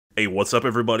Hey, what's up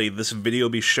everybody? This video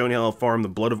will be showing you how to farm the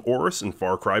blood of Oros in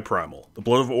Fary Cry Primal. The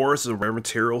blood of Oros is a rare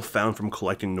material found from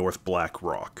collecting North Black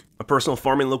Rock. My personal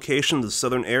farming location is the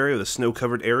southern area of the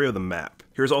snow-covered area of the map.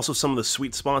 Here's also some of the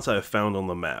sweet spots I have found on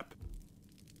the map.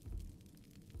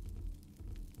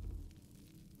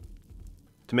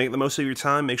 To make the most of your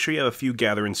time, make sure you have a few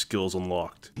gathering skills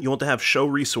unlocked. You want to have show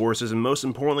resources and most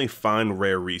importantly, find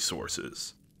rare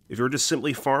resources. If you're just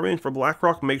simply farming for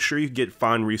Blackrock, make sure you get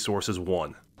find resources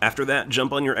 1. After that,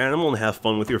 jump on your animal and have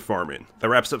fun with your farming. That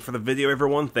wraps up for the video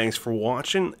everyone, thanks for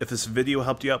watching. If this video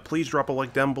helped you out, please drop a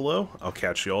like down below. I'll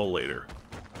catch you all later.